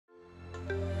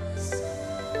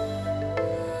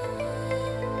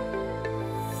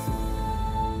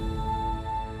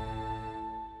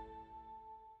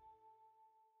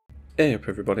Hey up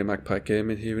everybody, Magpie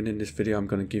Gaming here, and in this video I'm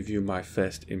going to give you my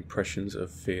first impressions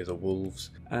of Fear the Wolves.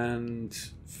 And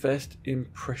first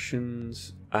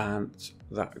impressions aren't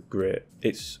that great.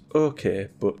 It's okay,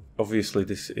 but obviously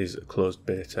this is a closed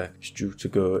beta. It's due to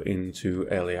go into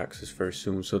early access very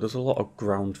soon, so there's a lot of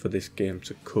ground for this game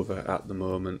to cover at the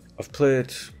moment. I've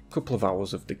played couple of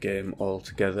hours of the game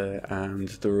altogether, and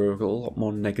there are a lot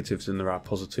more negatives than there are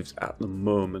positives at the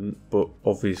moment, but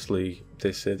obviously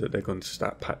they say that they're going to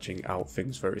start patching out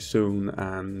things very soon,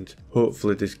 and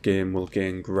hopefully this game will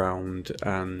gain ground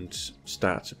and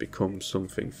start to become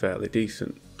something fairly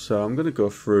decent. So I'm going to go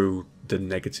through the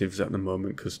negatives at the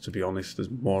moment, because to be honest there's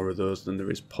more of those than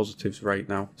there is positives right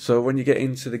now. So when you get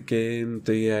into the game,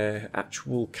 the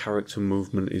actual character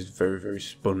movement is very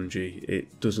spongy.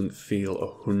 It doesn't feel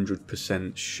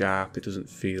 100% sharp, it doesn't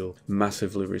feel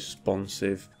massively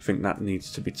responsive. I think that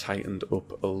needs to be tightened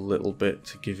up a little bit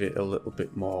to give it a little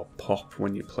bit more pop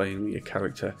when you're playing with your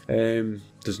character.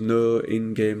 There's no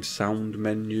in-game sound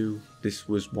menu. This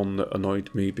was one that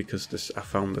annoyed me because I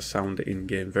found the sound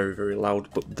in-game very loud,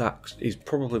 but that is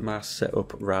probably my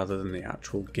setup rather than the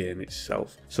actual game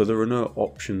itself. So there are no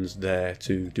options there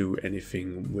to do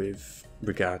anything with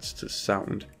regards to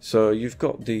sound. So you've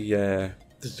got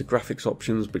there's the graphics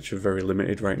options, which are very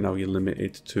limited right now. You're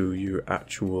limited to your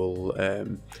actual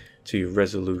to your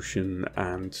resolution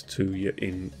and to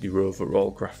your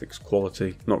overall graphics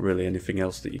quality. Not really anything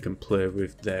else that you can play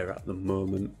with there at the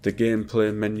moment. The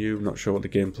gameplay menu, not sure what the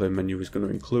gameplay menu is going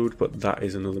to include, but that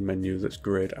is another menu that's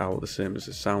grayed out the same as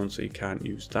the sound, so you can't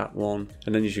use that one.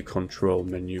 And then there's your control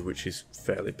menu, which is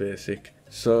fairly basic.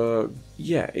 So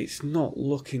yeah, it's not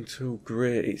looking too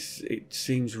great. It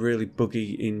seems really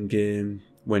buggy in game.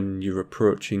 When you're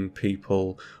approaching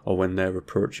people or when they're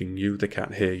approaching you, they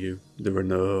can't hear you. There are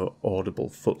no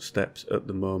audible footsteps at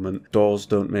the moment. Doors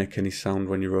don't make any sound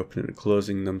when you're opening and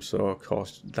closing them, so of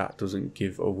course that doesn't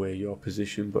give away your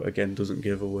position, but again doesn't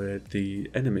give away the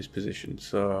enemy's position.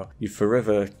 So you're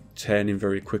forever turning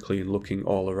very quickly and looking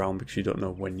all around because you don't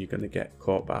know when you're going to get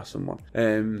caught by someone.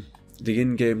 The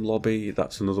in-game lobby,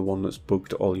 that's another one that's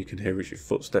bugged. All you can hear is your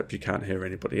footsteps, you can't hear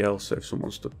anybody else. So if someone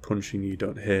stood punching you,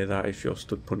 don't hear that. If you're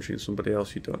stood punching somebody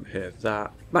else, you don't hear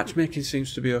that. Matchmaking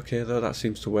seems to be okay though, that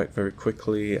seems to work very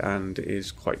quickly and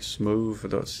is quite smooth.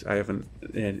 I haven't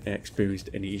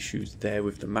experienced any issues there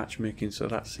with the matchmaking, so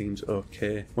that seems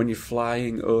okay. When you're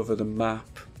flying over the map,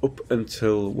 up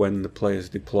until when the players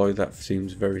deploy, that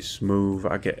seems very smooth.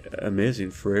 I get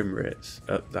amazing frame rates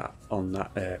on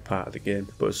that part of the game,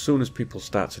 but as soon as people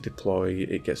start to deploy,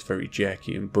 it gets very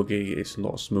jerky and buggy. It's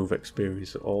not a smooth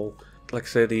experience at all. Like I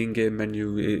say, the in-game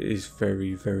menu is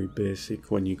very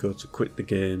basic. When you go to quit the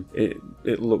game,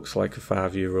 it looks like a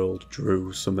 5-year-old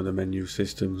drew some of the menu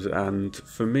systems, and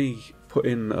for me,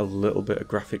 putting a little bit of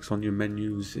graphics on your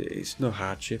menus, it's no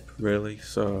hardship really,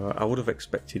 so I would have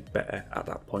expected better at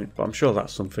that point, but I'm sure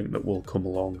that's something that will come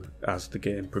along as the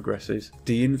game progresses.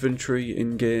 The inventory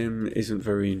in-game isn't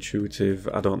very intuitive.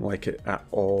 I don't like it at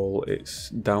all. It's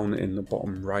down in the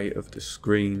bottom right of the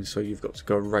screen, so you've got to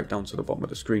go right down to the bottom of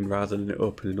the screen rather than it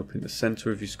opening up in the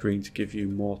center of your screen to give you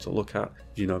more to look at,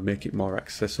 you know, make it more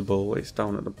accessible. It's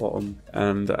down at the bottom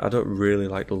and I don't really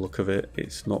like the look of it.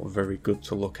 It's not very good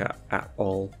to look at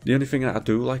all. The only thing that I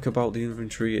do like about the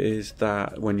inventory is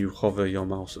that when you hover your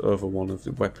mouse over one of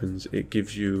the weapons, it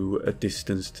gives you a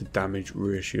distance to damage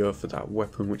ratio for that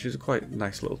weapon, which is a quite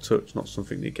nice little touch, not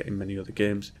something that you get in many other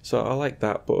games. So I like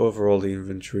that, but overall the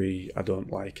inventory, I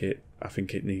don't like it. I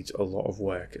think it needs a lot of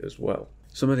work as well.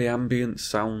 Some of the ambient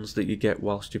sounds that you get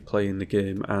whilst you're playing the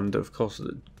game, and of course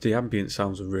the ambient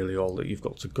sounds are really all that you've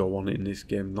got to go on in this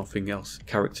game, nothing else.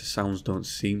 Character sounds don't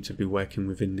seem to be working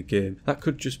within the game. That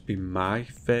could just be my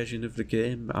version of the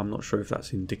game. I'm not sure if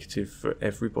that's indicative for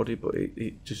everybody, but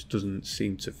it just doesn't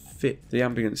seem to fit. The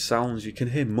ambient sounds, you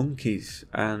can hear monkeys,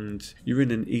 and you're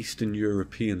in an Eastern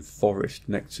European forest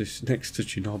next to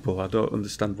Chernobyl. I don't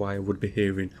understand why I would be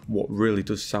hearing what really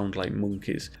does sound like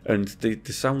monkeys, and the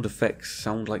sound effects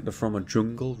sound like they're from a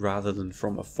jungle rather than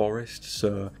from a forest,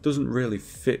 so it doesn't really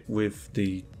fit with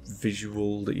the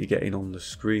visual that you're getting on the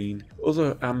screen.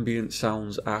 Other ambient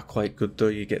sounds are quite good though.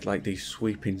 You get like these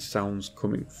sweeping sounds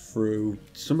coming through.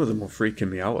 Some of them were freaking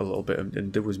me out a little bit,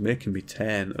 and they was making me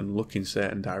turn and look in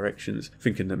certain directions,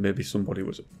 thinking that maybe somebody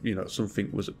was, you know, something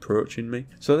was approaching me.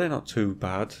 So they're not too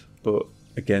bad, but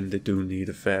again, they do need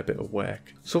a fair bit of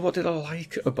work. So what did I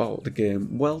like about the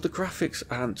game? Well, the graphics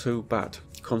aren't too bad.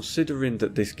 considering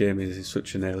that this game is in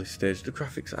such an early stage, the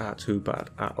graphics aren't too bad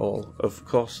at all. Of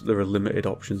course, there are limited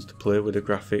options to play with the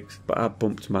graphics, but I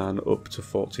bumped mine up to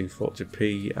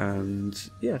 1440p, and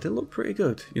yeah, they look pretty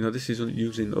good. You know, this is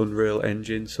using Unreal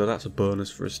Engine, so that's a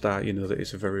bonus for a start. You know that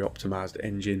it's a very optimized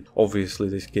engine. Obviously,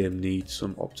 this game needs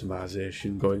some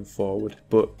optimization going forward,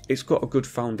 but it's got a good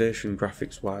foundation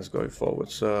graphics-wise going forward,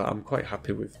 so I'm quite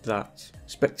happy with that.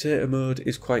 Spectator mode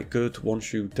is quite good.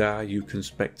 Once you die, you can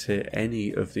spectate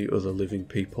any of the other living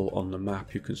people on the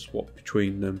map. You can swap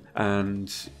between them,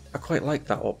 and I quite like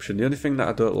that option. The only thing that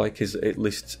I don't like is it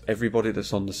lists everybody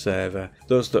that's on the server.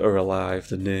 Those that are alive,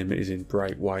 the name is in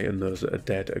bright white, and those that are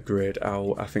dead are greyed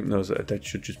out. I think those that are dead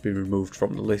should just be removed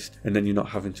from the list, and then you're not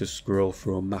having to scroll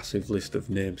through a massive list of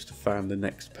names to find the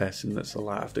next person that's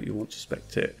alive that you want to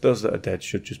spectate. Those that are dead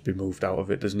should just be moved out of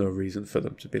it. There's no reason for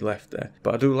them to be left there.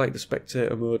 But I do like the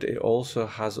spectator mode. It also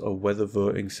has a weather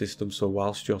voting system, so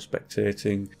whilst you're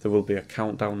spectating, there will be a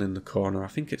countdown in the corner. I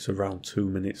think it's around 2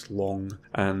 minutes long,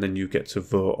 and then you get to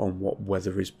vote on what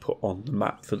weather is put on the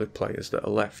map for the players that are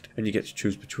left, and you get to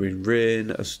choose between rain,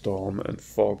 a storm and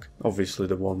fog. Obviously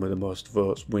the one with the most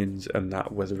votes wins, and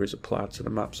that weather is applied to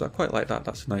the map, so I quite like that.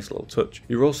 That's a nice little touch.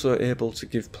 You're also able to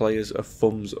give players a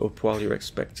thumbs up while you're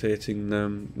spectating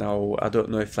them. Now I don't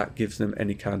know if that gives them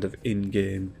any kind of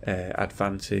in-game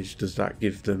advantage. Does that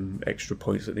give them extra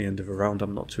points at the end of a round?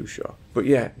 I'm not too sure. But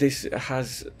yeah, this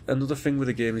has another thing with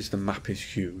the game is the map is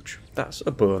huge. That's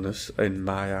a bonus in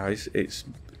my eyes. It's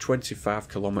 25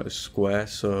 kilometers square,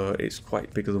 so it's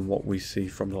quite bigger than what we see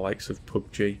from the likes of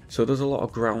PUBG. So there's a lot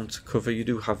of ground to cover. You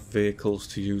do have vehicles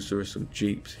to use. There are some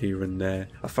jeeps here and there.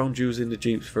 I found using the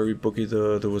jeeps very buggy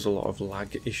though. There was a lot of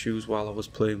lag issues while I was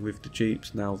playing with the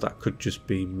jeeps. Now that could just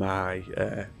be my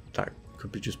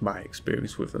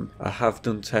experience with them. I have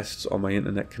done tests on my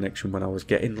internet connection when I was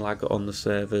getting lag on the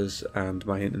servers, and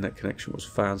my internet connection was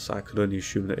fine, so I could only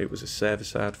assume that it was a server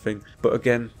side thing. But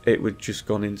again, it had just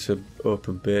gone into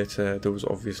open beta. There was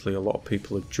obviously a lot of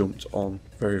people had jumped on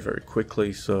very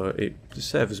quickly, so the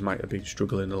servers might have been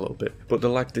struggling a little bit, but the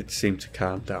lag did seem to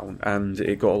calm down, and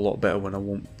it got a lot better when I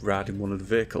went riding one of the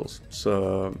vehicles.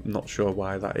 So not sure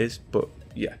why that is, but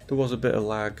yeah, there was a bit of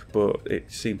lag, but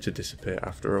it seemed to dissipate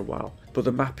after a while. But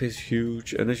the map is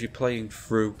huge, and as you're playing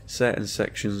through, certain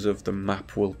sections of the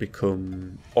map will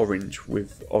become orange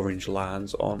with orange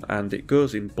lines on, and it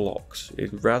goes in blocks.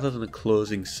 Rather than a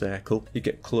closing circle, you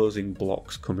get closing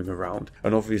blocks coming around,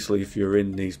 and obviously if you're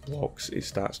in these blocks, it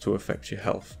starts to affect your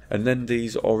health. And then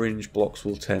these orange blocks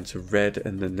will turn to red,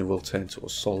 and then they will turn to a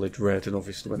solid red, and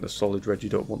obviously when they're solid red, you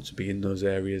don't want to be in those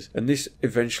areas. And this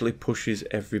eventually pushes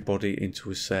everybody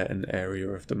into a certain area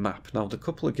of the map. Now, the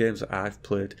couple of games that I've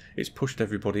played, it's pushed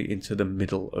everybody into the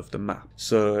middle of the map.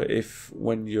 So if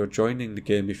when you're joining the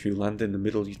game, if you land in the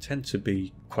middle, you tend to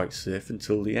be quite safe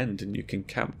until the end and you can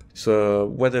camp. So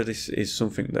whether this is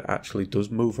something that actually does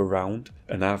move around,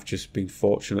 and I've just been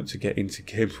fortunate to get into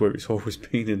games where it's always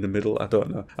been in the middle, I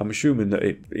don't know. I'm assuming that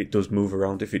it does move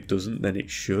around. If it doesn't, then it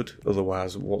should.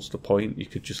 Otherwise, what's the point? You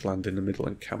could just land in the middle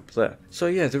and camp there. So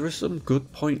yeah, there are some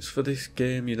good points for this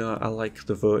game. You know, I like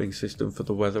the voting system for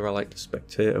the weather. I like the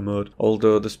spectator mode.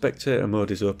 Although the spectator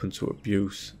mode is open to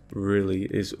abuse. Really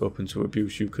is open to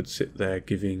abuse. You could sit there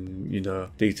giving, you know,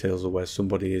 details of where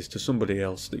somebody is to somebody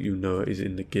else that you know is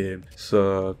in the game.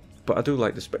 So, but I do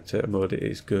like the spectator mode. It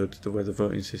is good. The weather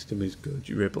voting system is good.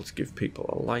 You're able to give people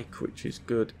a like, which is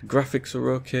good. The graphics are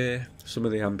okay. Some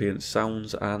of the ambient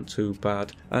sounds aren't too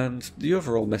bad. And the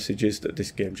overall message is that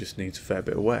this game just needs a fair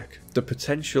bit of work. The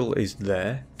potential is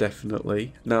there,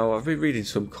 definitely. Now, I've been reading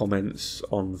some comments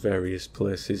on various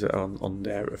places, on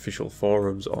their official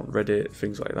forums, on Reddit,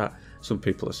 things like that. Some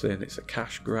people are saying it's a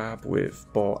cash grab with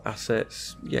bought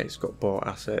assets. Yeah, it's got bought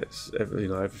assets.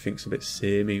 Everything's a bit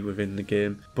samey within the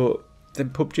game. But then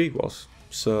PUBG was.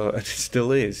 So, and it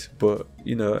still is, but,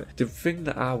 you know, the thing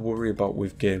that I worry about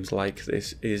with games like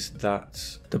this is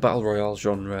that the Battle Royale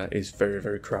genre is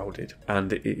very crowded,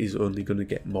 and it is only going to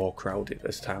get more crowded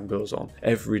as time goes on.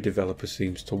 Every developer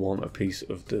seems to want a piece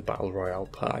of the Battle Royale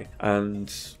pie,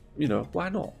 and you know, why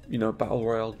not? You know, Battle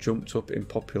Royale jumped up in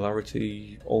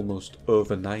popularity almost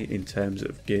overnight in terms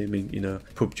of gaming. You know,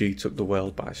 PUBG took the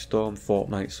world by storm.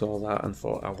 Fortnite saw that and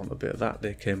thought, I want a bit of that.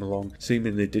 They came along,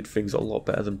 seemingly did things a lot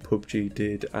better than PUBG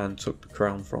did and took the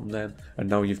crown from them. And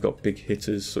now you've got big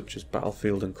hitters such as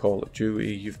Battlefield and Call of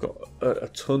Duty. You've got a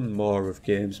ton more of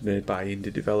games made by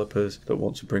indie developers that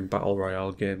want to bring Battle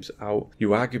Royale games out. You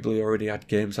arguably already had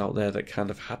games out there that kind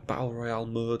of had Battle Royale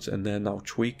modes, and they're now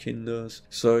tweaking those.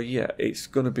 So yeah, it's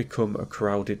going to become a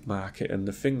crowded market, and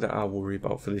the thing that I worry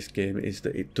about for this game is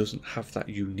that it doesn't have that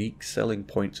unique selling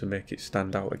point to make it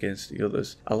stand out against the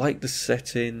others. I like the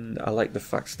setting, I like the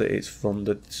fact that it's from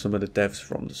some of the devs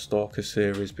from the Stalker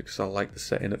series, because I like the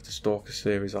setting of the Stalker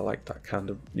series. I like that kind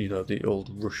of, you know, the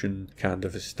old Russian kind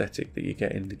of aesthetic that you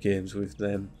get in the games with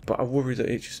them. But I worry that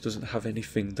it just doesn't have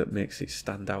anything that makes it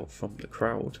stand out from the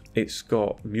crowd. It's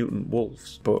got mutant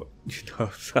wolves, but you know,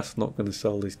 that's not going to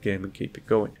sell this game and keep it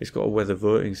going. It's got a weather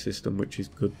voting system, which is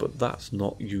good, but that's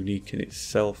not unique in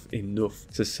itself enough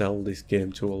to sell this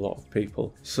game to a lot of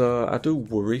people. So I do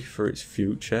worry for its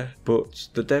future, but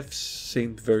the devs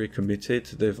seem very committed.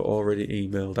 They've already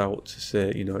emailed out to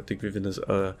say, you know, they're giving us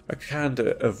a kind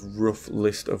of rough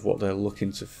list of what they're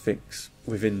looking to fix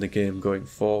within the game going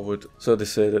forward. So they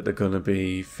say that they're going to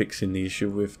be fixing the issue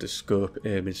with the scope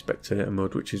aim in spectator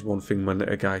mode, which is one thing when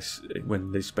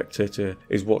the spectator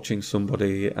is watching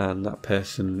somebody and that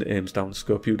person aims down the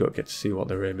scope, you don't get to see what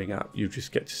they're aiming at, you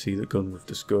just get to see the gun with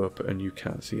the scope and you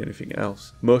can't see anything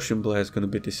else. Motion blare is going to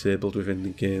be disabled within the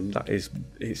game.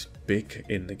 It's big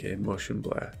in the game, motion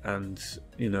blare, and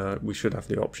you know, we should have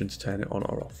the option to turn it on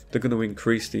or off. They're going to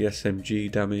increase the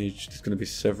SMG damage. There's going to be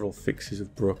several fixes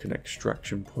of broken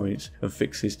extraction points and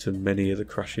fixes to many of the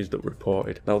crashes that were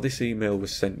reported. Now, this email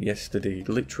was sent yesterday,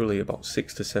 literally about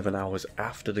 6 to 7 hours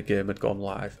after the game had gone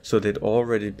live, so they'd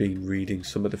already been reading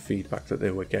some of the feedback that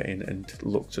they were getting and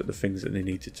looked at the things that they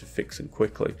needed to fix, and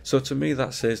quickly. So to me,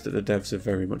 that says that the devs are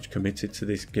very much committed to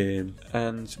this game,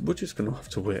 and we're just going to have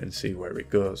to wait and see where it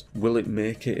goes. Will it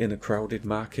make it in a crowded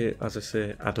market? As I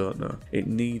say, I don't know. It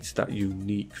needs that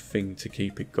unique thing to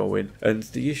keep it going, and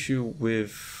the issue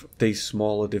with these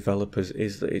smaller developers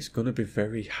is that it's going to be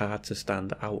very hard to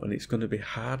stand out, and it's going to be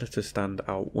harder to stand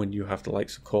out when you have the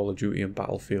likes of Call of Duty and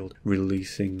Battlefield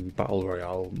releasing Battle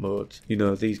Royale modes. You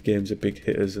know, these games are big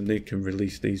hitters and they can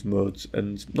release these modes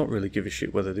and not really give a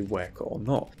shit whether they work or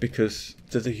not, because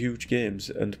they're the huge games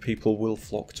and people will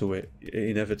flock to it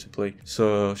inevitably.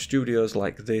 So studios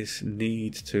like this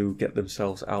need to get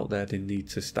themselves out there. They need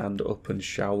to stand up and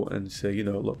shout and say, you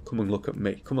know, look, come and look at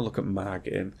me, come and look at my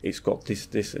game, it's got this,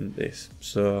 this and this.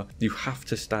 So you have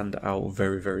to stand out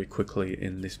very, very quickly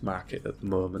in this market at the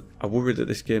moment. I worry that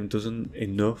this game doesn't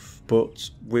enough, but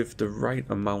with the right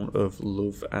amount of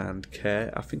love and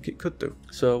care, I think it could do.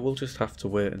 So we'll just have to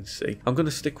wait and see. I'm going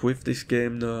to stick with this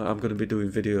game though. I'm going to be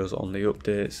doing videos on the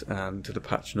updates and the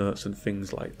patch notes and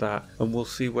things like that, and we'll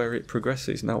see where it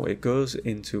progresses. Now, it goes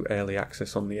into early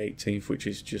access on the 18th, which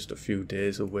is just a few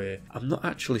days away. I'm not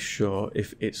actually sure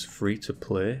if it's free to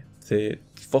play. The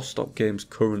Vostok Games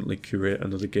currently curate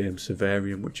another game,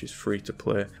 Severium, which is free to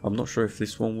play. I'm not sure if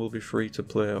this one will be free to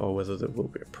play or whether there will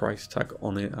be a price tag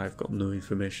on it. I've got no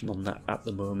information on that at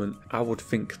the moment. I would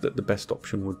think that the best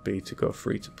option would be to go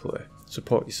free to play.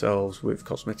 Support yourselves with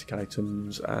cosmetic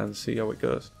items and see how it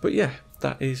goes. But yeah,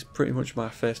 that is pretty much my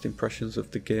first impressions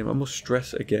of the game. I must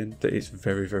stress again that it's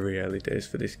very, very early days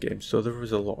for this game, so there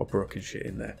is a lot of broken shit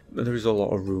in there. There is a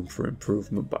lot of room for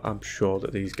improvement, but I'm sure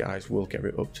that these guys will get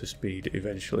it up to speed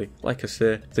eventually. Like I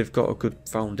say, they've got a good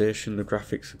foundation, the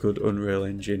graphics are good, Unreal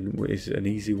Engine is an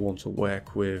easy one to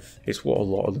work with. It's what a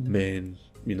lot of the main,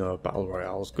 you know, battle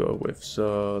royales go with,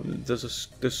 so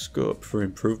there's scope for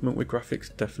improvement with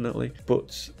graphics, definitely,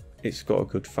 but it's got a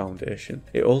good foundation.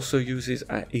 It also uses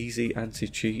an easy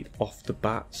anti-cheat off the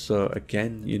bat, so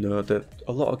again, you know, that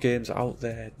a lot of games out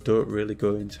there don't really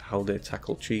go into how they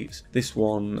tackle cheats. This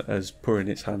one is putting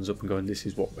its hands up and going, this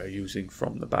is what we're using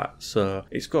from the bat, so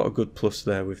it's got a good plus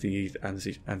there with the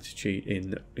anti-cheat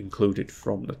included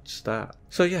from the start.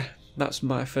 So yeah, that's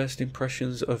my first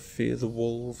impressions of Fear the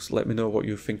Wolves. Let me know what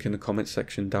you think in the comment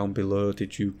section down below.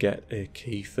 Did you get a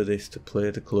key for this to play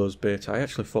the closed beta? I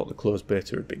actually thought the closed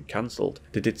beta had been cancelled.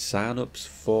 They did sign-ups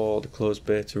for the closed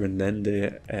beta and then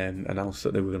they announced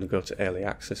that they were going to go to early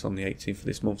access on the 18th of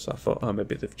this month, so I thought, oh,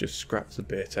 maybe they've just scrapped the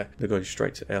beta. They're going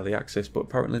straight to early access, but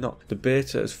apparently not. The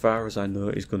beta, as far as I know,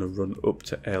 is going to run up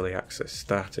to early access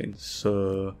starting.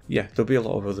 So yeah, there'll be a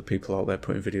lot of other people out there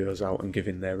putting videos out and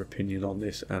giving their opinion on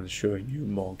this and showing you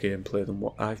more gameplay than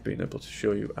what I've been able to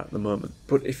show you at the moment.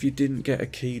 But if you didn't get a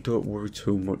key, don't worry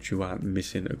too much, you aren't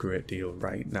missing a great deal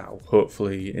right now.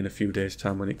 Hopefully in a few days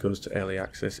time when it goes to early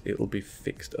access, it'll be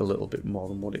fixed a little bit more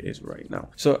than what it is right now.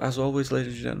 So as always,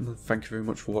 ladies and gentlemen, thank you very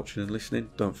much for watching and listening.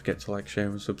 Don't forget to like, share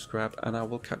and subscribe, and I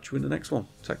will catch you in the next one.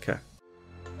 Take care.